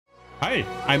Hi,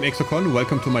 I'm Exocron.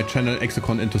 Welcome to my channel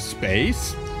Exocron into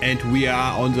Space. And we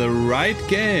are on the right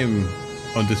game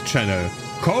on this channel,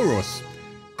 Chorus.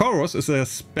 Chorus is a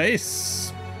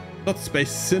space, not space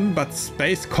sim, but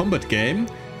space combat game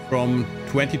from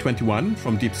 2021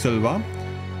 from Deep Silver.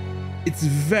 It's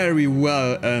very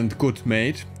well and good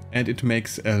made, and it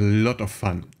makes a lot of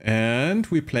fun. And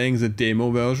we're playing the demo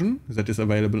version that is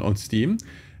available on Steam.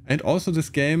 And also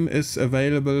this game is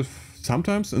available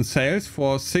sometimes in sales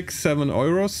for 6-7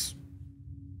 euros.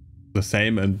 The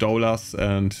same in dollars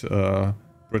and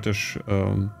British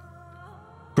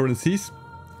currencies.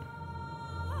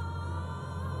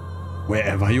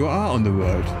 Wherever you are on the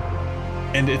world.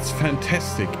 And it's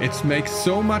fantastic. It makes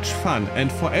so much fun.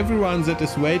 And for everyone that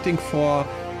is waiting for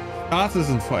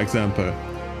Artisan, for example,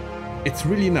 it's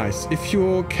really nice. If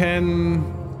you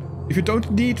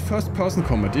don't need first-person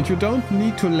combat, and you don't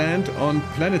need to land on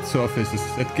planet surfaces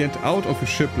that get out of a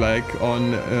ship like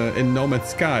on in No Man's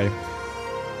Sky,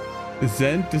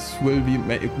 then this will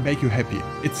make you happy.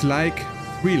 It's like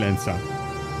Freelancer.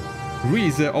 Really,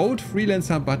 the old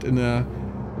Freelancer, but in a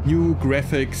new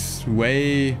graphics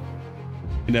way,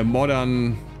 in a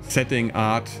modern setting,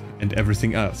 art and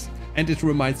everything else. And it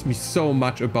reminds me so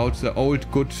much about the old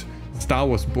good Star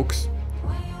Wars books.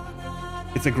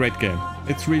 It's a great game.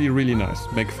 It's really, really nice.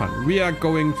 Make fun. We are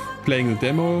playing the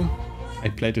demo. I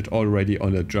played it already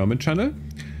on a German channel.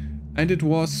 And it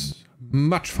was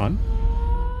much fun.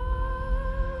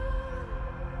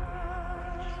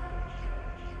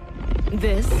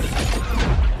 This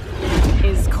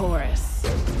is Chorus.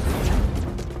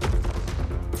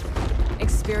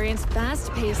 Experience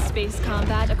fast-paced space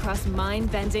combat across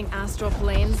mind-bending astral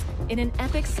planes in an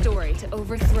epic story to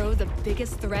overthrow the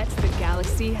biggest threats the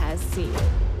galaxy has seen.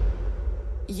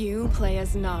 You play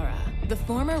as Nara, the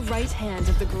former right hand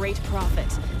of the Great Prophet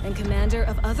and commander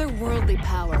of otherworldly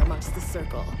power amongst the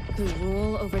Circle, who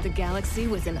rule over the galaxy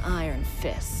with an iron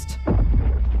fist.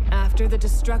 After the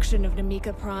destruction of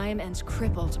Namika Prime and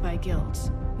crippled by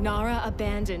guilt, Nara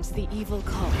abandoned the evil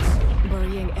cult,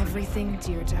 burying everything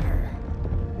dear to her.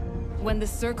 When the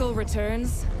Circle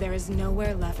returns, there is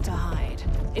nowhere left to hide.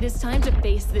 It is time to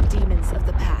face the demons of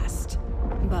the past.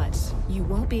 But you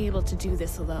won't be able to do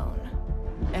this alone.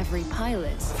 Every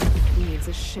pilot needs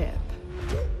a ship.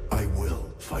 I will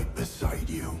fight beside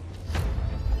you.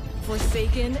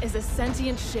 Forsaken is a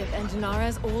sentient ship and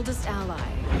Nara's oldest ally.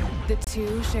 The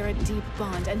two share a deep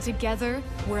bond, and together,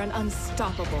 we're an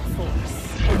unstoppable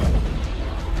force.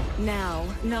 Now,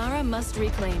 Nara must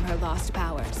reclaim her lost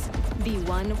powers, be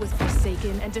one with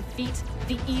Forsaken, and defeat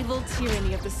the evil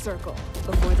tyranny of the Circle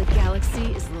before the galaxy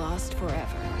is lost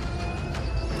forever.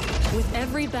 With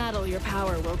every battle, your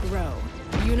power will grow,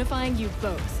 unifying you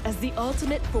both as the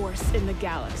ultimate force in the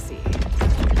galaxy.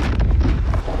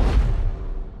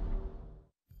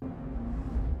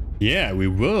 Yeah, we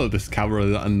will discover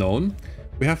the unknown.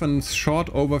 We have a short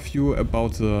overview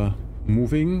about the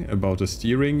moving, about the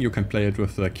steering. You can play it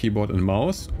with the keyboard and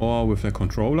mouse or with a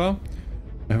controller.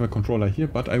 I have a controller here,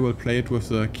 but I will play it with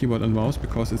the keyboard and mouse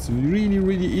because it's really,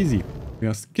 really easy. We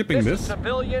are skipping this.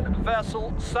 Civilian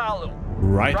vessel Salu.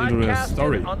 Right into the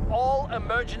story. On all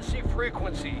emergency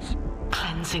frequencies.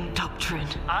 Cleansing doctrine.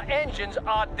 Our engines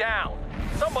are down.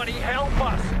 Somebody help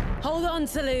us. Hold on,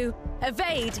 Salu.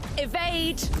 Evade!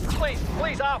 Evade!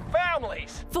 Please, our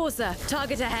families. Forza,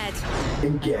 target ahead.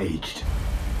 Engaged.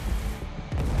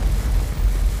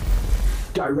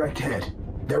 Direct hit.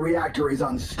 The reactor is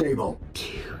unstable.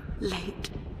 Too late.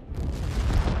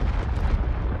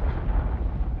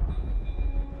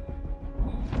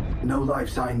 No life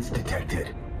signs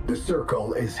detected. The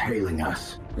Circle is hailing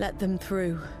us. Let them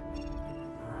through.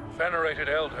 Venerated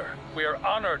Elder, we are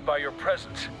honored by your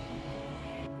presence.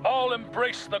 All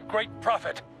embrace the Great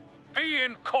Prophet. Be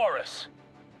in Chorus.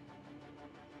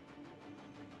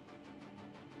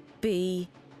 Be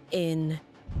in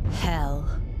hell.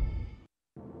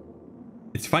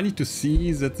 It's funny to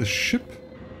see that the ship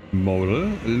model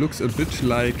looks a bit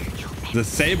like the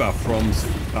Saber from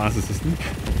Master System.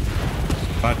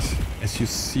 But as you've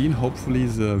seen, hopefully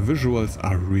the visuals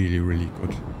are really, really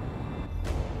good.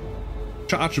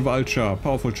 Charge Vulture,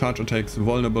 powerful charge attacks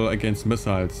vulnerable against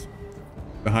missiles.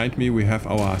 Behind me we have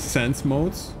our sense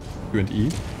modes, Q and E.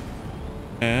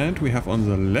 And we have on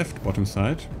the left bottom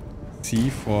side C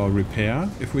for repair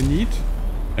if we need,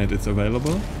 and it's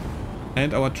available.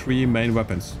 And our three main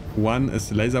weapons. One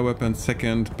is laser weapon,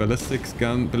 second ballistic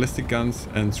guns,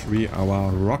 and three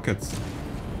our rockets.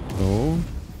 So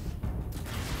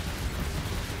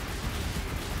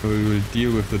we will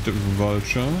deal with the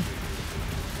Vulture.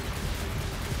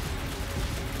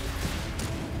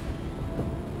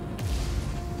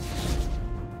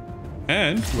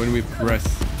 And when we press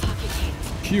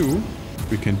Q,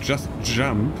 we can just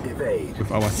jump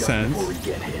with our sense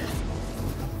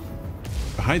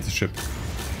behind the ship.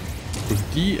 With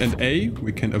D and A,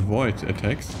 we can avoid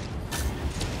attacks.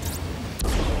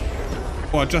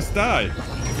 Or just die.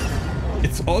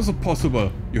 It's also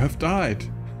possible. You have died.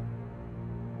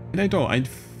 And I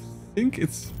think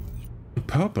it's on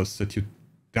purpose that you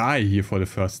die here for the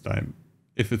first time.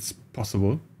 If it's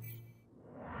possible.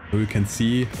 So you can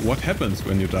see what happens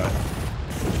when you die.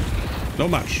 Not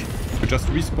much. You just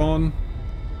respawn.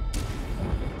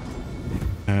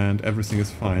 And everything is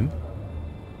fine.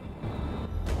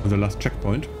 The last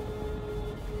checkpoint.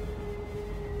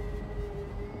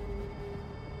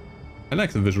 I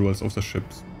like the visuals of the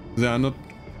ships. There are not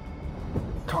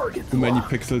too many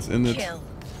pixels in it. Kill.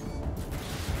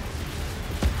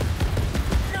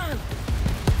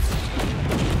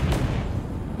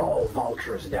 All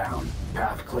vultures down.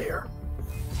 Path clear.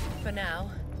 For now,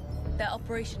 their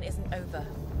operation isn't over.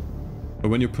 But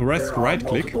when you press right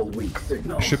click,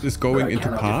 the ship is going into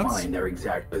parts. Their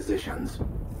exact positions.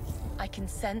 I can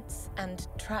sense and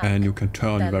track. And you can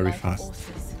turn very fast.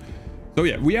 Forces. So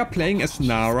yeah, we are playing as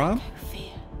Nara,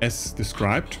 as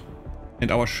described.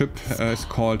 And our ship is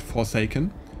called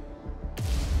Forsaken.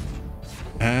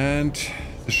 And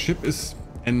the ship is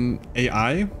an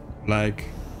AI, like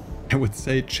I would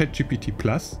say ChatGPT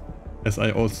Plus, as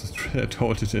I also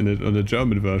told it on the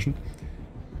German version.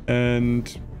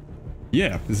 And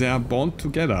yeah, they are born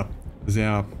together. They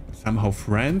are somehow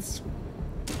friends.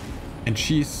 And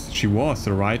she was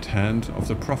the right hand of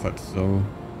the Prophet, so...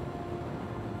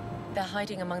 They're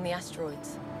hiding among the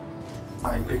asteroids.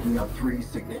 I'm picking up 3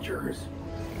 signatures.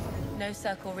 No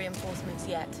circle reinforcements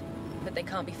yet, but they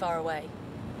can't be far away.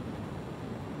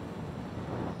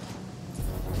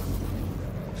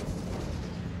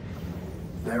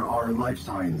 There are life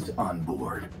signs on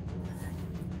board.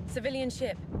 Civilian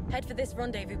ship, head for this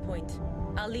rendezvous point.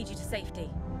 I'll lead you to safety.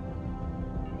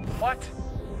 What?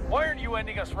 Why aren't you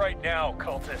ending us right now,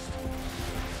 cultist?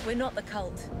 We're not the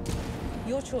cult.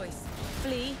 Your choice.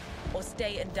 Flee or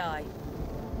stay and die.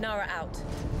 Nara out.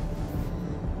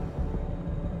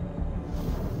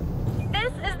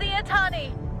 This is the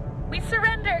Itani. We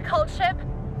surrender, cult ship.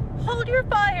 Hold your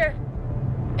fire.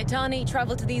 Itani,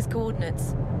 travel to these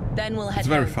coordinates. Then we'll head It's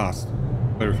very home. fast.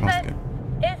 Very fast But game.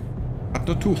 if But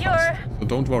not too fast, so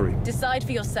don't worry. Decide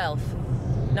for yourself.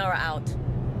 Nara out.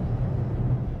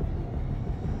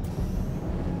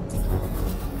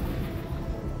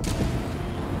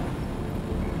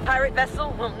 pirate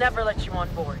vessel will never let you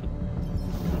on board.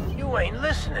 You ain't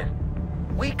listening.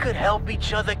 We could help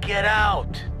each other get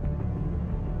out.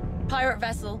 Pirate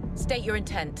vessel, state your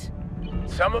intent.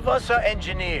 Some of us are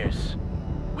engineers.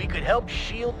 We could help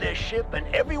shield their ship and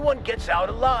everyone gets out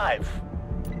alive.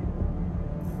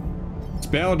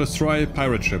 Spare or destroy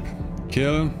pirate ship.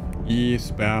 Kill,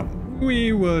 spare.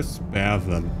 We will spare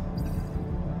them.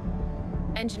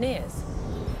 Engineers?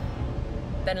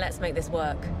 Then let's make this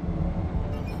work.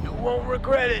 You won't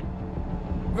regret it.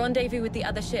 Rendezvous with the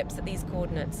other ships at these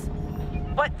coordinates.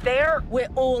 But they're... We're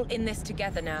all in this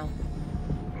together now.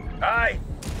 Aye.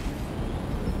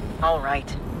 All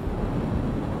right.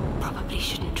 Probably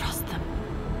shouldn't trust them,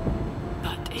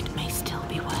 but it may still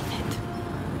be worth it.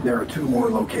 There are 2 more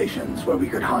locations where we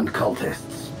could hunt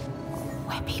cultists.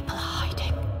 Where people are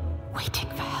hiding, waiting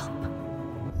for help.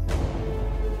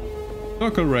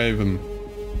 Circle Raven.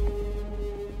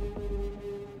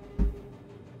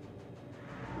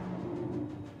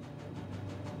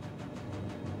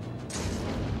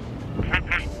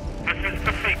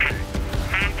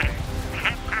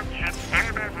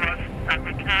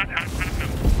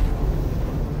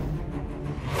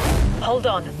 Hold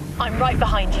on. I'm right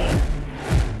behind you.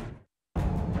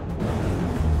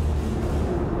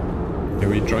 Are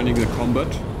we joining the combat?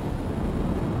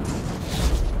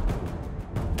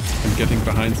 I'm getting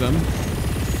behind them.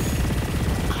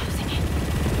 Closing in.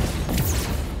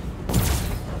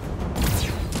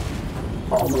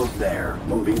 Almost there.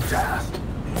 Moving fast.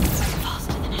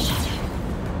 Faster than a shadow.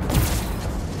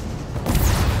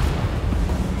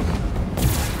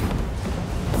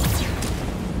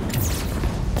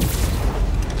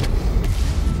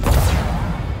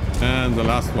 And the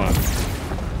last one.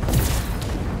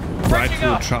 Right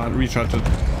through recharge it.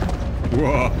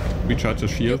 Whoa! Recharge the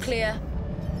You're shield. clear.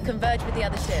 Converge with the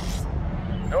other ships.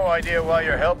 No idea why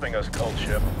you're helping us, cult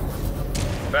ship.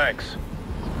 Thanks.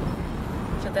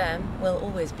 For them, we'll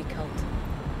always be cult.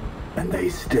 And they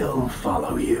still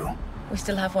follow you. We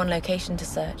still have one location to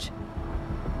search.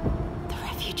 The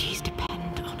refugees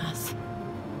depend on us.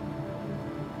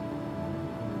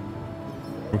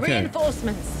 Okay.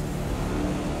 Reinforcements!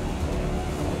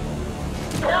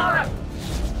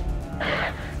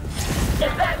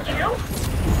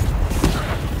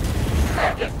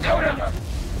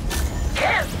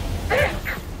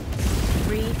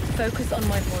 Focus on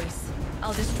my voice.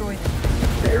 I'll destroy them.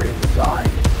 They're inside.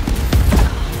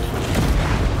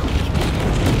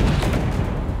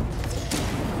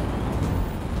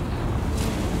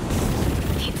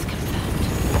 It's confirmed.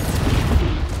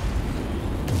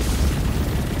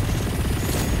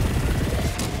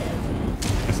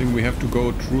 I think we have to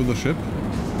go through the ship.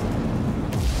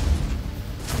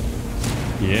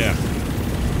 Yeah.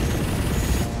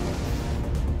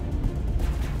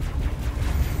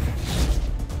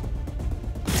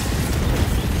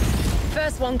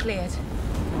 First one cleared.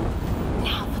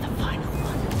 Now for the final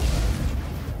one.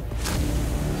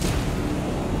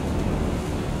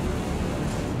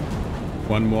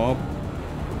 One more.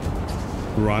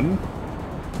 Run.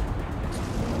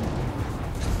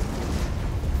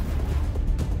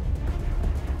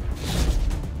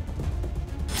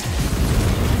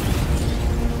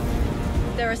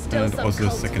 There are still And some also the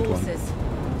cult second one. forces.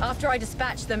 After I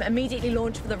dispatch them, immediately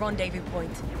launch for the rendezvous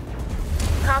point.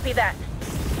 Copy that.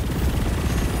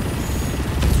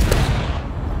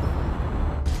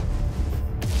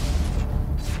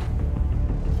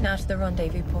 Now to the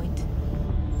rendezvous point.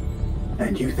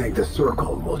 And you think the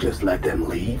Circle will just let them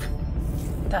leave?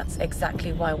 That's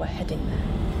exactly why we're heading there.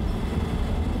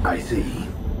 I see.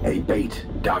 A bait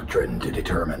doctrine to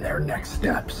determine their next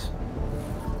steps.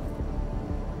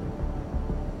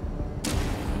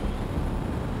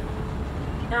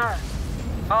 Nara,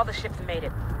 all the ships made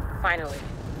it. Finally.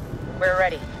 We're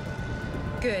ready.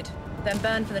 Good. Then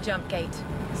burn for the jump gate.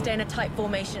 Stay in a tight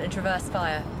formation and traverse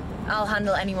fire. I'll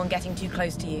handle anyone getting too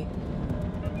close to you.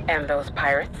 And those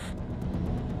pirates?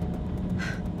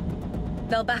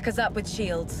 They'll back us up with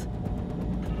shields.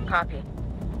 Copy.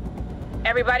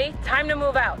 Everybody, time to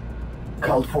move out.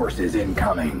 Cult forces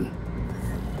incoming.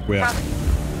 Where? Copy.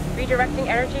 Redirecting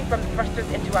energy from the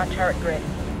thrusters into our turret grid.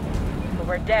 But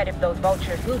we're dead if those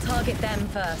vultures... We'll target them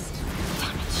first.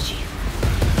 Damage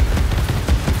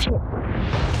shield.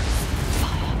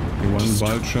 One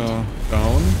vulture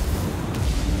down.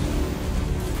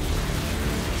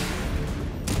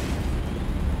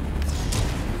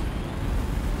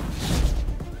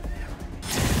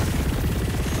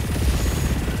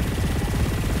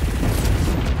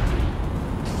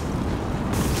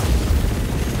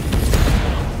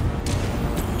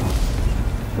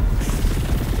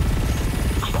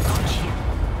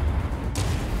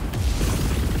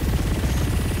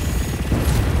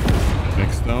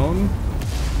 Next down.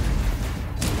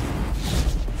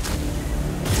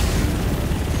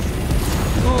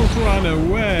 Don't run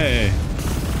away!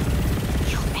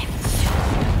 You'll end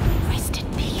soon. Rest in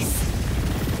peace.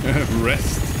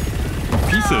 Rest in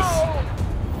pieces.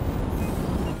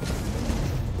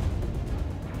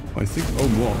 I think. Oh,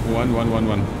 more. One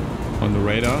on the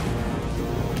radar.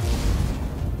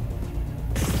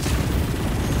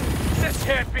 This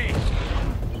can't be!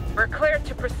 We're cleared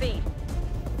to proceed.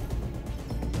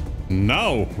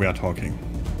 Now we are talking.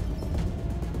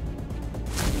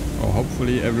 Oh,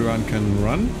 hopefully everyone can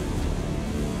run.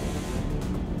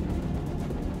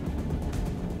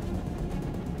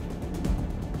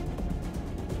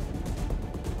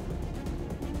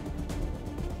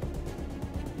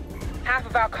 Half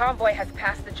of our convoy has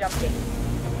passed the jump gate.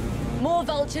 More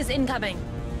vultures incoming.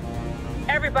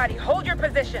 Everybody, hold your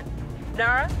position.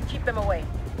 Nara, keep them away.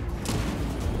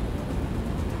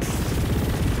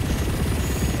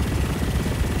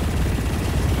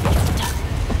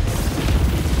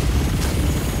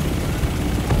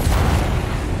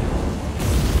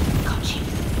 Got you.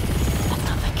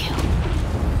 Another kill.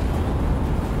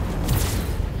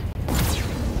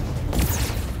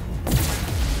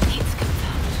 It's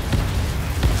confirmed.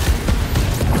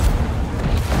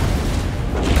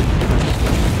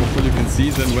 Hopefully you can see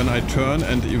then when I turn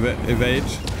and evade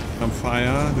from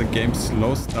fire, the game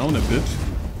slows down a bit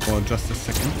for just a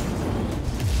second.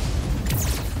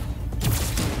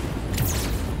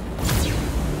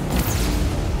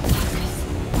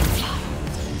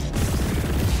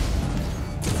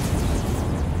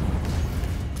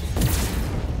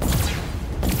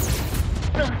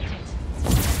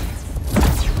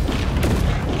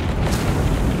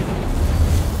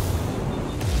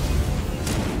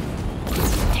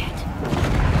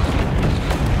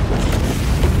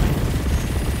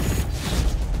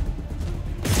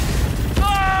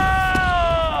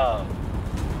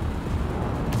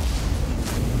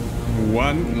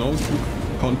 No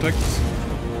contacts.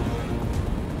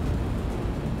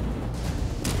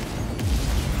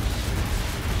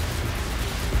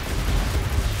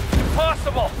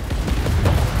 Impossible!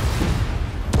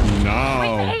 No. We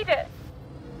made it!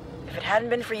 If it hadn't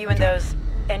been for you and those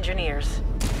engineers,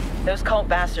 those cult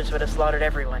bastards would have slaughtered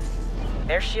everyone.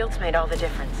 Their shields made all the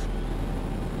difference.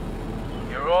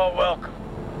 You're You're all welcome.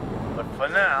 But for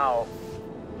now,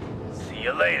 see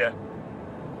you later.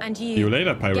 And you, See you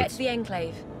later, get pirates. to the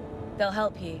Enclave. They'll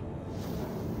help you.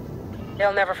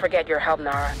 They'll never forget your help,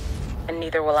 Nara. And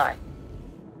neither will I.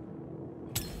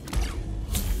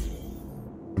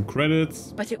 Some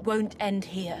credits. But it won't end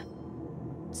here.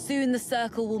 Soon the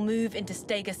Circle will move into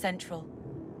Stega Central.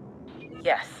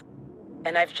 Yes.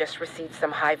 And I've just received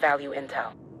some high-value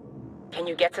intel. Can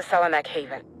you get to Selenak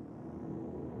Haven?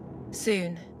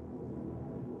 Soon.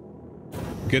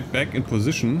 Get back in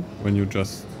position when you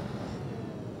just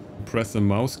press the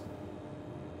mouse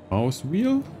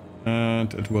wheel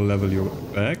and it will level you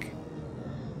back.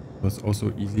 That's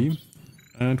also easy.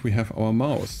 And we have our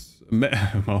mouse.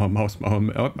 Our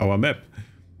map.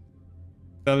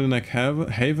 Selenak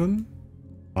Haven.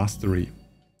 Mastery.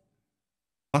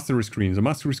 Mastery screen. The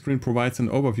mastery screen provides an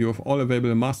overview of all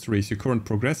available masteries, your current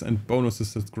progress and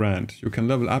bonuses that grant. You can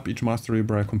level up each mastery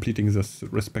by completing the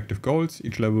respective goals.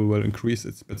 Each level will increase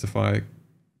its specified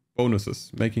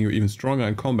bonuses, making you even stronger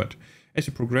in combat. As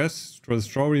you progress through the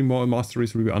story, more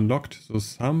masteries will be unlocked,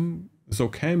 so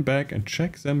come back and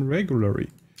check them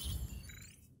regularly.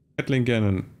 Gatling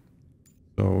cannon.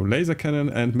 So laser cannon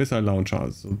and missile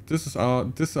launchers. So this is our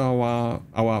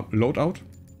loadout.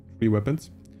 3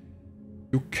 weapons.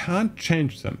 You can't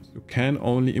change them, you can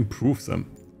only improve them.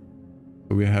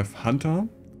 So we have Hunter,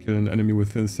 kill an enemy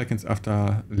within seconds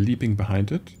after leaping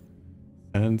behind it.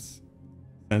 Sense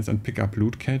and pick up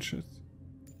loot caches.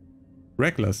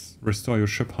 Reckless, restore your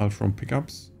ship hull from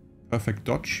pickups. Perfect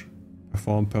dodge,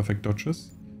 perform perfect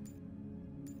dodges.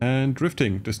 And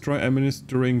drifting, destroy enemies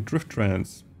during drift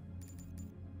trance.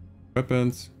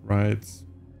 Weapons, rights,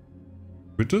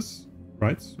 riches,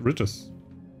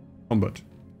 combat.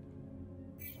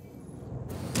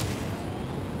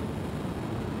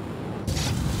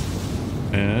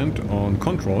 And on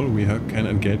control we can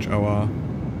engage our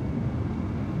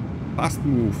fast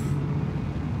move.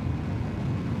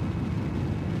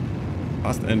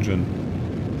 Fast engine.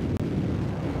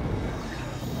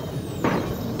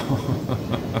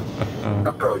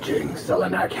 Approaching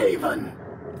Selenak Haven.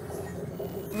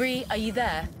 Ree, are you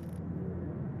there?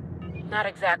 Not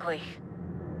exactly.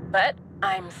 But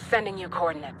I'm sending you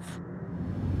coordinates.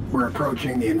 We're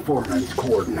approaching the informant's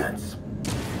coordinates.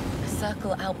 A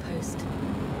Circle outpost.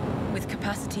 With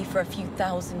capacity for a few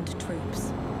thousand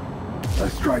troops. A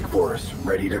strike force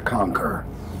ready to conquer.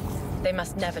 They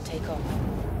must never take off.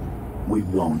 We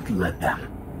won't let them.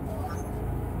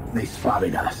 They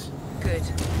spotted us. Good.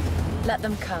 Let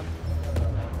them come.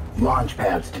 Launch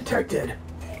pads detected.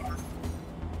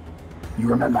 You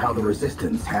remember how the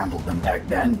Resistance handled them back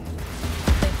then?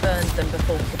 They burned them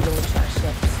before we could launch our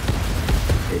ships.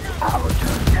 It's our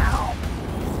turn now.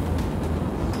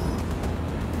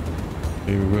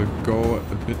 We will go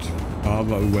a bit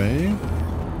farther away.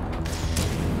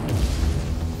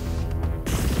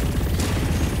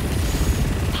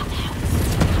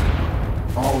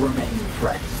 All remaining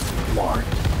threats marked.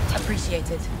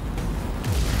 Appreciated.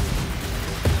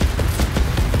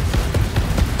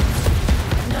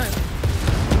 No.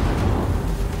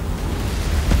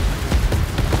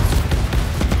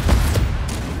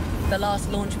 The last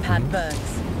launch pad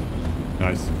burns.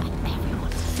 Nice.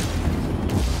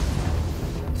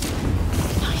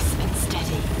 Nice and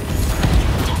steady.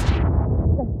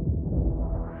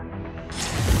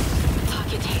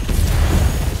 Target hit.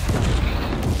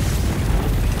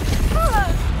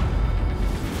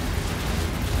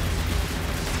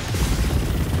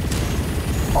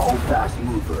 All fast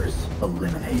movers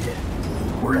eliminated.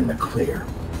 We're in the clear.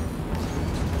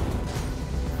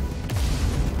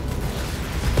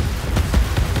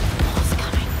 Wall's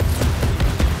coming.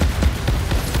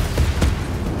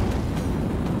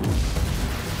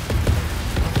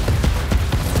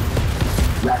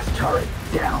 Last turret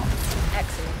down.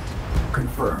 Excellent.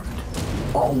 Confirmed.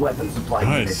 All weapon supply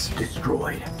Nice. units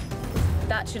destroyed.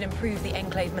 That should improve the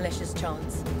Enclave militia's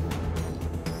chance.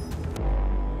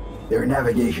 Their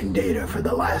navigation data for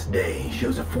the last day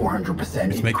shows a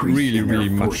 400% It's make increase really, in their really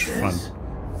much forces.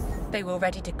 fun. They were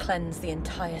ready to cleanse the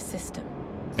entire system.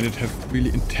 And it have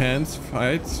really intense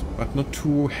fights, but not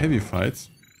too heavy fights.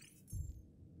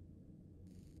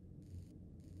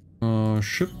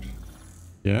 Ship.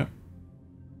 Yeah.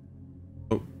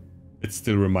 Oh, it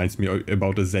still reminds me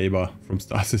about a Saber from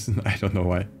Star Citizen. I don't know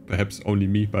why. Perhaps only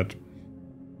me, but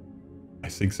I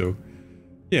think so.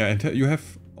 Yeah, and you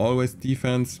have always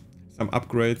defense, some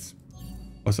upgrades.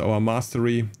 Also our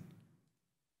mastery.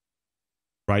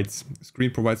 Rights.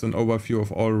 Screen provides an overview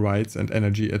of all rights and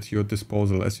energy at your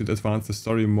disposal. As you advance the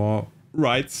story, more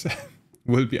rights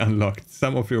will be unlocked.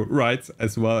 Some of your rights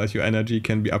as well as your energy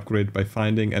can be upgraded by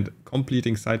finding and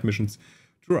completing side missions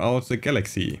throughout the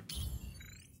galaxy.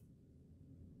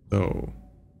 So,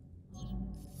 we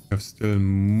have still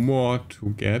more to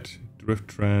get. Drift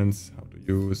trance, how to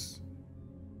use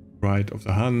Right of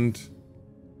the Hunt,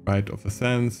 Right of the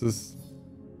Senses,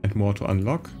 and more to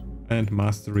unlock. And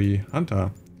Mastery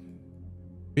Hunter.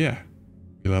 Yeah,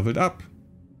 we leveled up.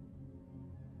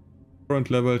 Current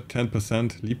level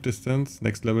 10% leap distance,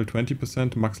 next level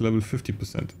 20%, max level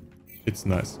 50%. It's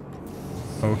nice.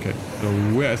 Okay, so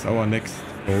where is our next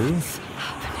goal? It's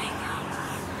happening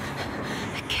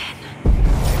again.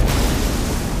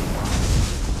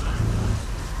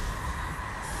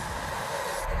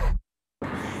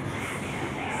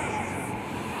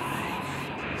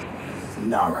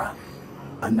 Nara,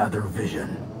 another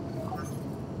vision.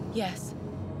 Yes.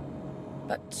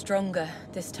 But stronger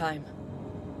this time.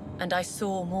 And I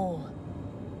saw more.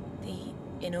 The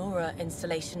Inora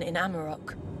installation in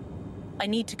Amarok. I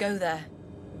need to go there.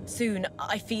 Soon,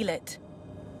 I feel it.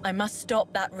 I must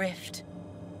stop that rift.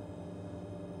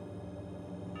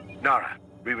 Nara,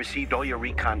 we received all your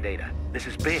recon data. This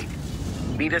is big.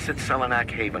 Meet us at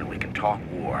Selenak Haven and we can talk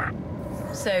war.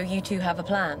 So you two have a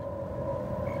plan?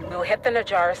 We'll hit the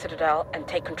Najara Citadel and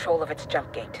take control of its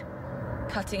jump gate.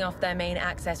 Cutting off their main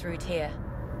access route here.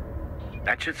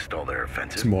 That should stall their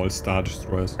offensive. Small Star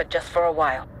Destroyers. But just for a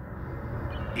while.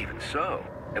 Even so,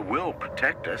 it will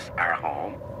protect us, our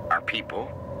home, our people.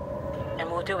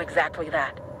 And we'll do exactly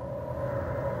that.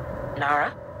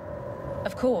 Nara?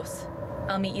 Of course.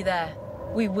 I'll meet you there.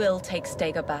 We will take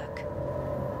Stega back.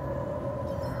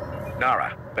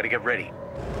 Nara, better get ready.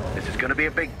 This is gonna be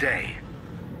a big day.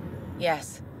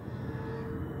 Yes.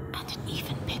 And an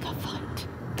even bigger fight.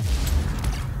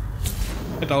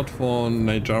 Head out for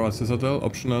Najara Citadel,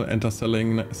 optional, enter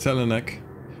Selenak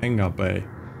Hangar Bay.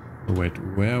 Oh, wait,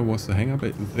 where was the hangar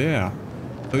bay? There.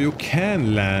 So you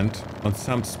can land on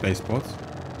some spaceports.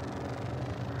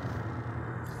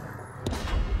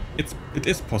 It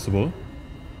is possible,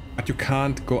 but you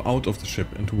can't go out of the ship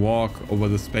and walk over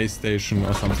the space station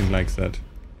or something like that.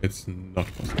 It's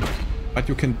not possible. But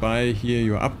you can buy here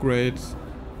your upgrades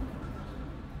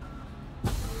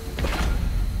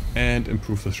and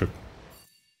improve the ship.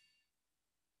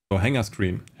 So hangar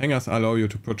screen. Hangars allow you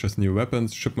to purchase new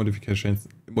weapons, ship modifications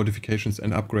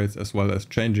and upgrades, as well as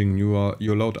changing your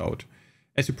loadout.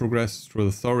 As you progress through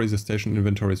the story, the station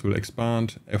inventories will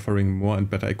expand, offering more and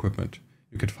better equipment.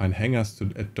 You can find hangars to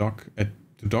dock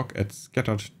at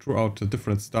scattered throughout the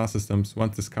different star systems.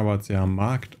 Once discovered, they are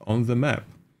marked on the map.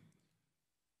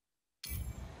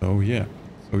 So yeah,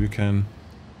 so you can...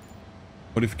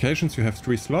 Modifications, you have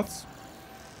 3 slots,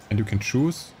 and you can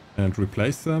choose and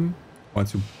replace them.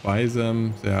 Once you buy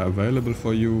them, they are available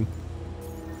for you.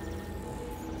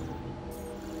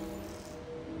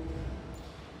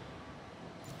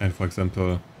 And for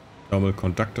example, thermal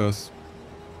conductors,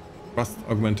 thrust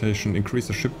augmentation, increase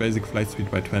the ship basic flight speed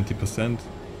by 20%.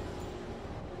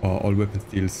 Or all weapons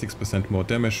deal 6% more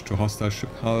damage to hostile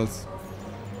ship hulls.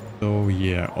 So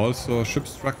yeah, also ship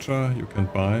structure you can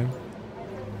buy.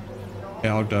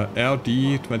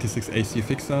 RD-26AC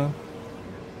Fixer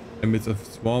emits a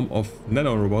swarm of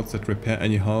nanorobots that repair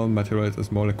any hull materials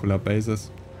as molecular bases.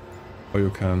 Or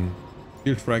you can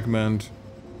shield fragment.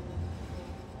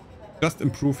 Just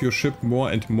improve your ship more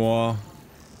and more,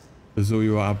 so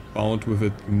you are bound with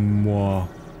it more.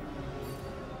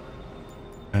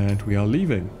 And we are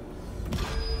leaving.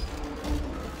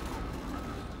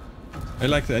 I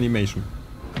like the animation.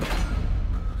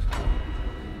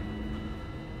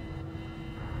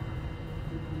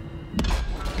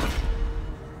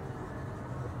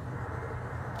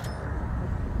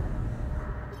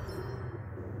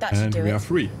 That should do it. And we are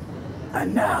free.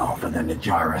 And now for the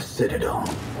Najara Citadel.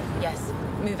 Yes,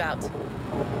 move out.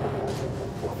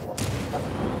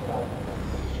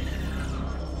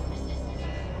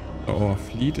 Our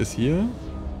fleet is here,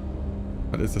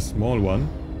 but it's a small one.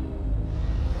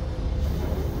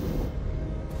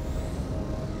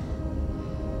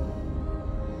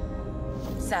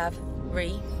 Sav,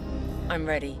 Ree, I'm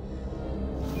ready.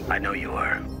 I know you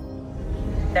are.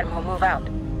 Then we'll move out.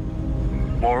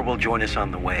 More will join us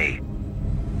on the way.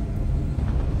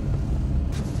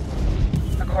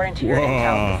 According to your Whoa.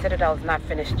 intel, the Citadel is not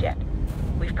finished yet.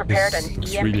 We've prepared This an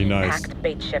looks EMP-packed really nice.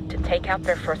 bait ship to take out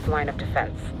their first line of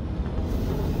defense.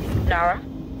 Nara,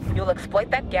 you'll exploit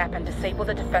that gap and disable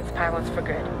the defense pylons for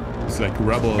good. It's like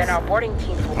rebels, Then our boarding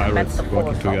teams will pirates commence the full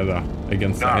working assault. together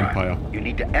against the Nara, Empire. you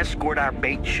need to escort our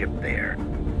bait ship there.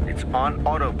 It's on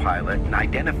autopilot and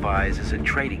identifies as a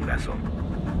trading vessel.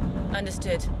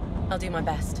 Understood. I'll do my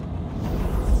best.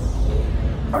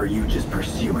 Are you just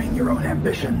pursuing your own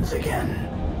ambitions again?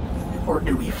 Or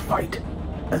do we fight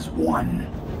as one?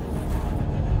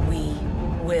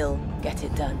 will get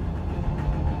it done.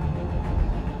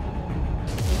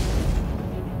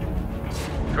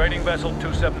 Trading vessel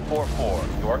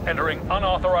 2744, you are entering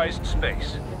unauthorized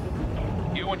space.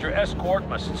 You and your escort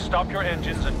must stop your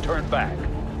engines and turn back.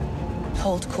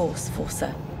 Hold course,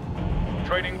 Forcer.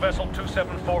 Trading vessel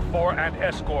 2744 and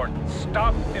escort,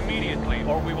 stop immediately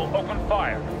or we will open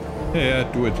fire. Yeah,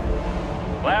 do it.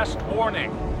 Last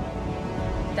warning.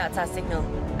 That's our signal.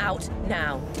 Out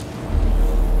now.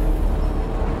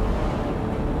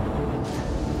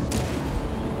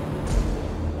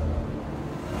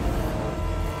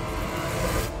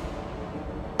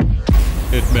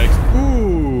 It makes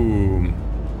boom.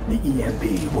 The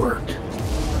EMP worked.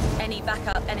 Any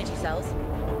backup energy cells?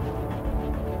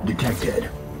 Detected.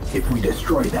 If we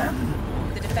destroy them...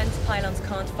 The defense pylons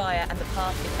can't fire and the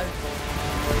path is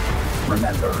open.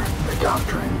 Remember the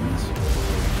doctrines.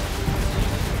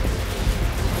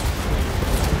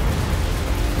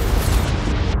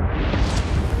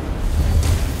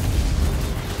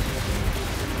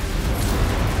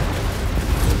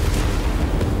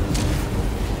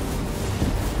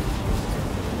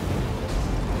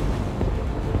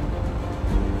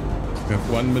 We have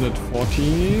 1 minute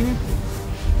 14.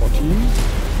 14.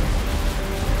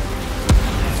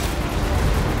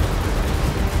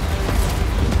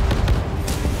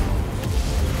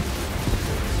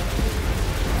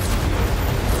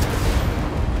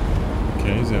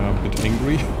 Okay, they are a bit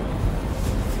angry.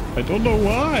 I don't know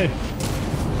why.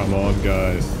 Come on,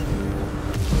 guys.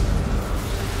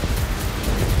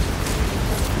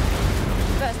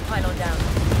 First pylon down.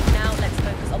 Now let's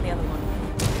focus on the other one.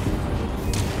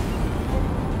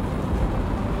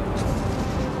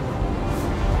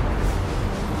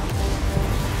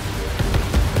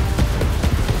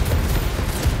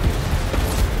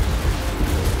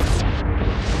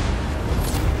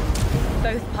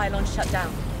 Both pylons shut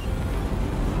down.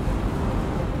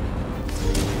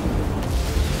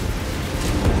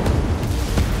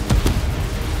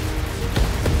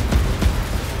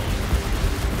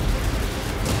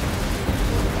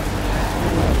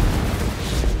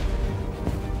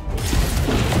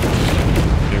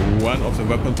 Okay, one of the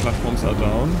weapon platforms are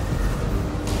down.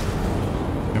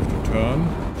 We have to turn.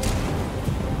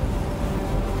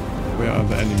 Where are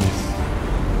the enemies?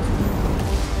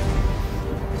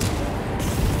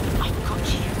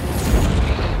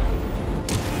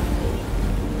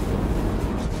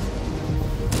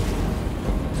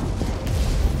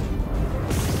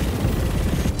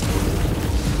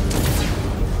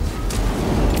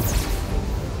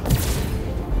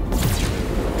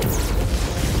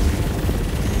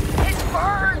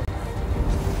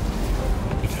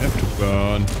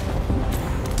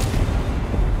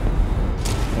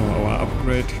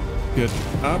 Get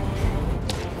up.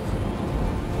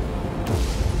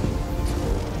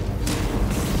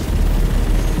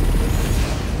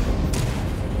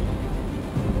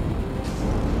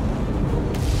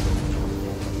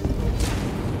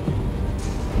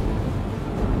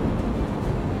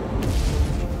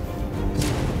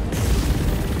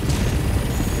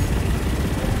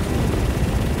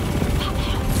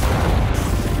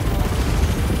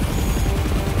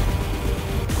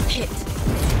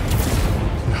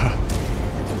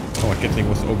 Gatling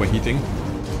was overheating.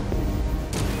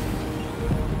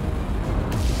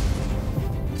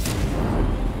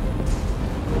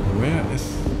 Where is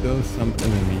still some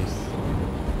enemies?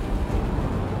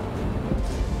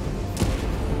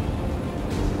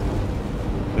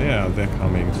 There, they're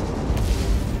coming.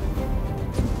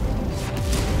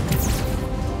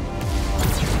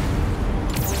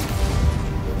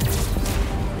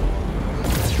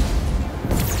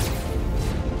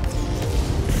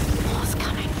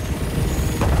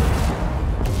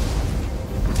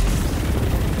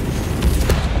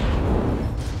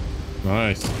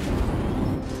 Nice.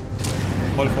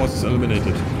 All forces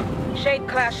eliminated.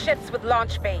 Shade-class ships with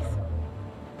launch bays.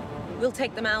 We'll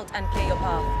take them out and clear your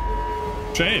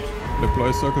path. Shade!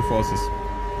 Deploy circle forces.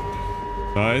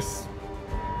 Nice.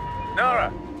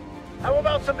 Nara, how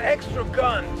about some extra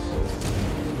guns?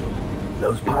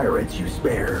 Those pirates you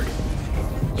spared.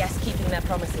 Yes, keeping their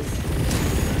promises.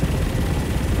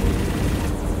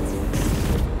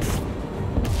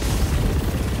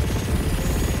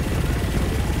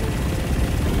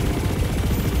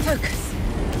 Focus.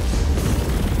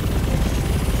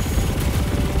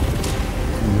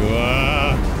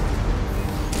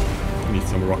 Need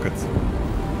some rockets.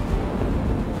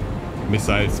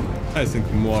 Missiles. I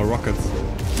think more rockets.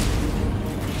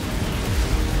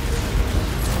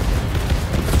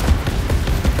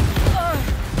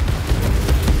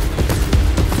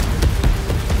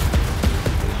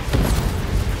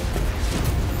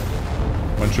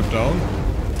 One ship down.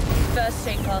 First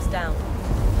shape class down.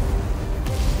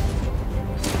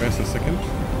 Where's the second?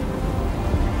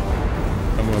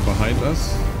 Somewhere behind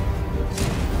us.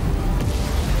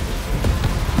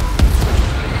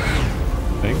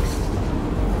 Thanks.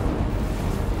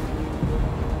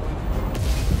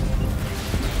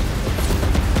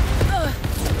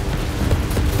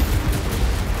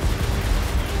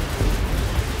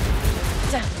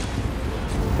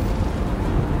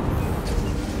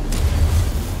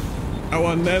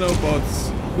 Our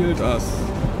nanobots healed us.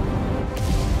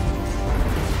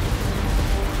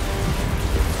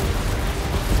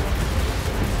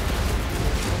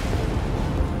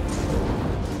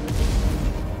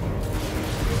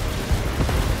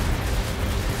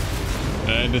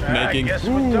 And it's making. Guess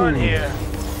we're done here.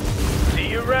 See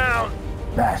you around.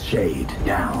 Vast shade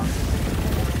down.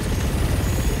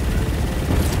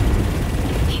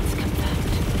 It's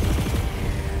confirmed.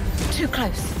 Too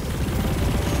close.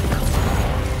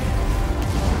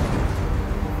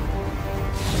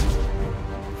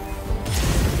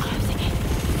 Closing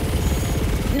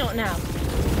in. Not now.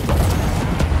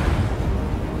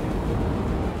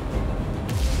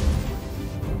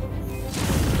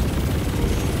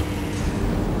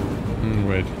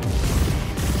 Wait.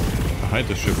 Behind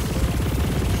the ship.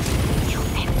 You'll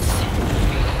end soon.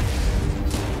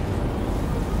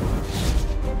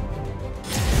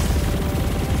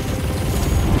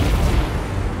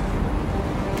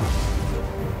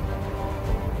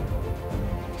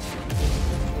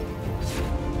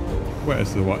 Where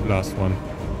is the last one?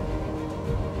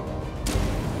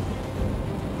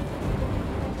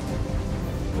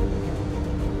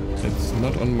 It's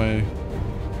not on my...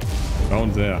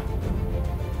 Down there.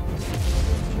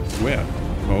 Where?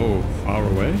 Oh, far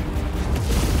away?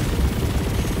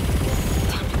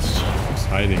 It's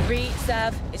hiding.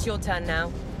 Sav, it's your turn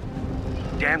now.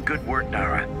 Damn good work,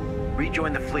 Nara.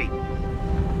 Rejoin the fleet.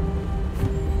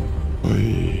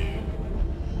 Oy.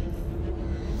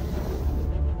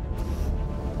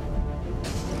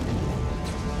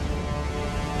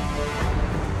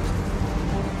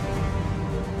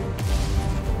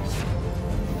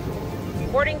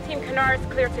 Boarding team Kanar is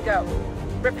clear to go.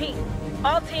 Repeat,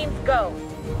 all teams go.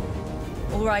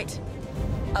 All right.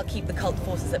 I'll keep the cult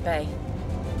forces at bay.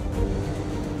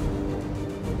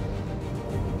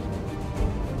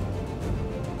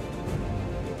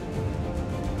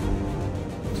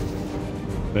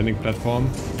 Landing platform.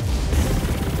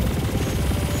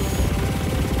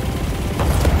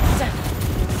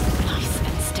 Nice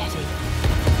and steady.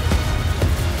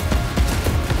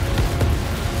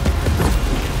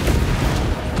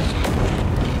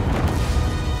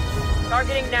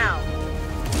 Targeting now.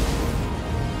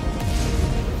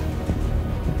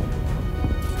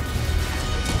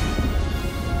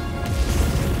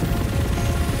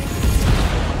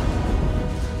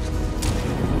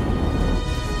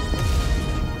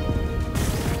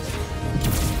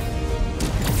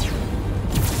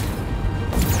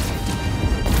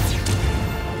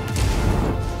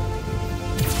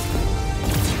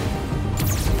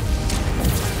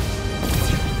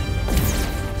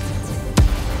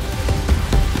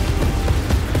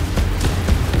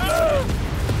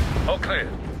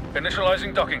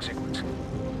 Initializing docking sequence.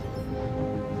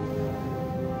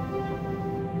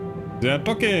 They're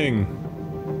docking.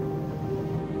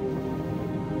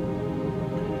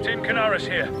 Team Canaris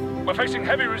here. We're facing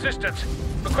heavy resistance.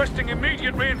 Requesting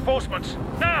immediate reinforcements.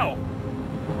 Now!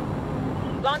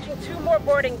 Launching 2 more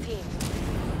boarding teams.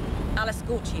 I'll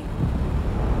escort you.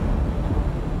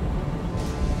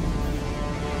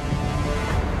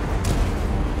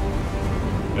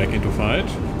 Back into fight.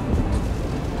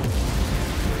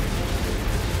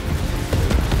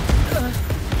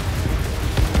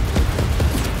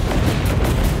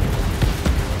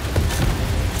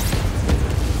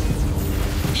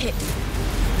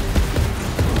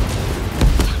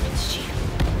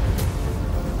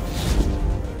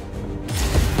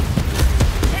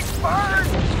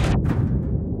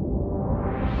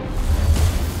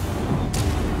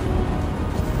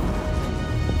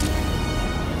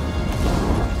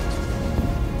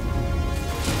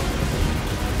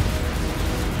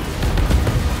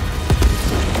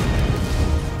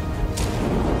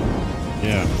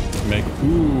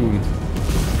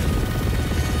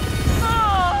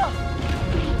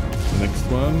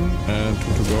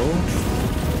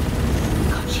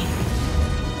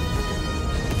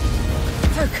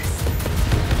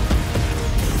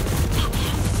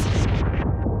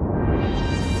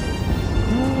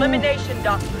 Elimination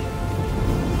doctrine.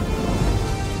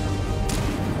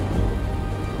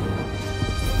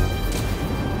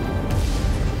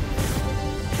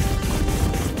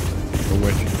 Oh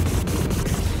wait.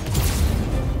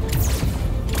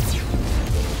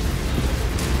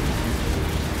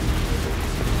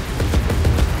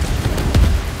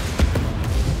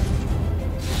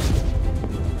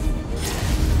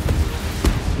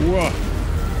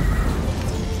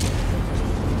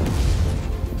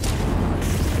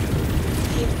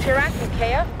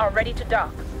 ready to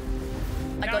dock.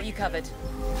 I got you covered.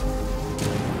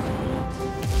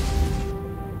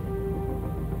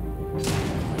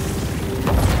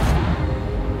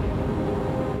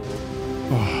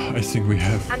 Oh, I think we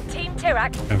have And Team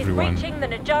Tirak everyone. is reaching the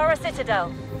Najara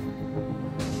Citadel.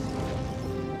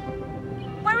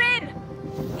 We're in!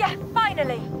 Yeah,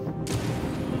 finally!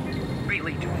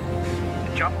 Really do it.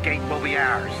 The jump gate will be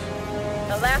ours.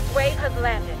 The last wave has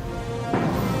landed.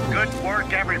 Good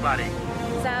work, everybody.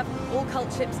 Sav, all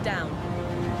cult ships down.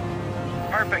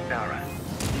 Perfect, Nara.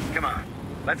 Come on,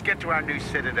 let's get to our new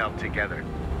citadel together.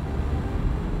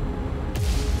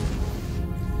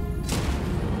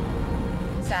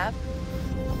 Sav?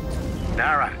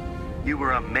 Nara, you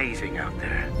were amazing out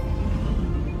there.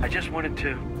 I just wanted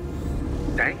to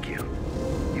thank you.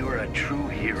 You were a true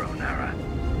hero, Nara.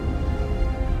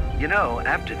 You know,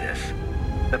 after this,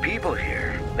 the people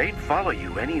here, they'd follow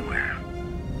you anywhere.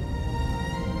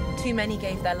 Too many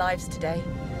gave their lives today.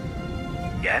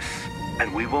 Yes,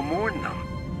 and we will mourn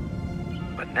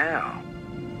them. But now,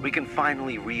 we can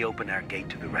finally reopen our gate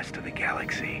to the rest of the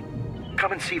galaxy.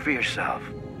 Come and see for yourself.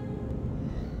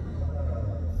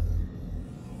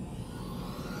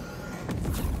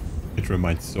 It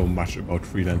reminds so much about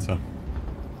Freelancer.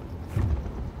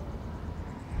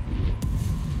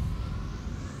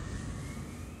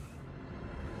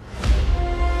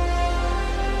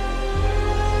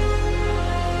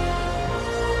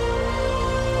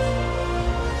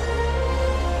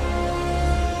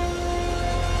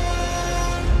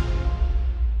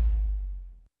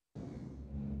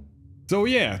 So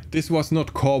yeah, this was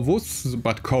not Corvus,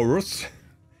 but Chorus.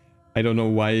 I don't know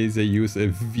why they use a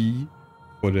V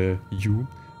for the U,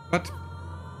 but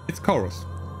it's Chorus.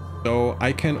 So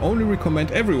I can only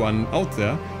recommend everyone out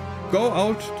there, go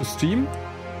out to Steam,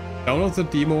 download the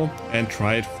demo and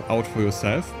try it out for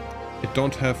yourself. It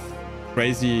don't have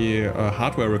crazy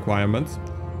hardware requirements,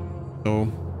 so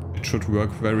it should work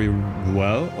very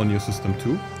well on your system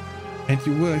too. And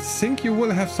I think you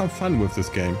will have some fun with this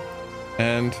game.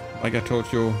 And like I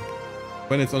told you,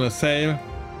 when it's on a sale,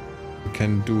 you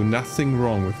can do nothing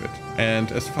wrong with it.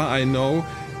 And as far I know,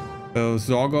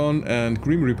 Zorgon and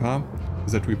Grim Reaper,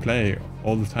 that we play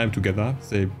all the time together,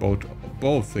 they bought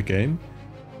both the game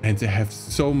and they have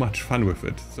so much fun with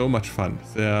it. So much fun.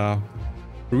 They're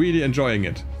really enjoying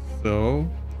it. So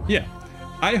yeah,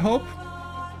 I hope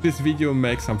this video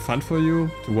makes some fun for you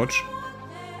to watch.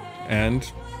 And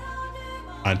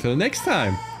until next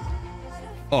time.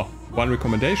 Oh, one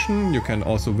recommendation, you can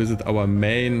also visit our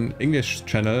main English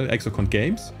channel, Exocron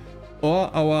Games, or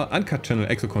our uncut channel,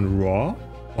 Exocron Raw,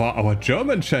 or our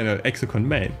German channel, Exocron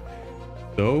Main.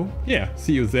 So yeah,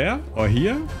 see you there, or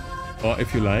here, or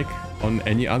if you like, on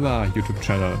any other YouTube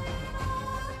channel.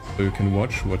 So you can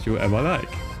watch what you ever like.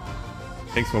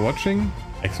 Thanks for watching,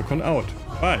 Exocron out.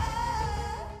 Bye.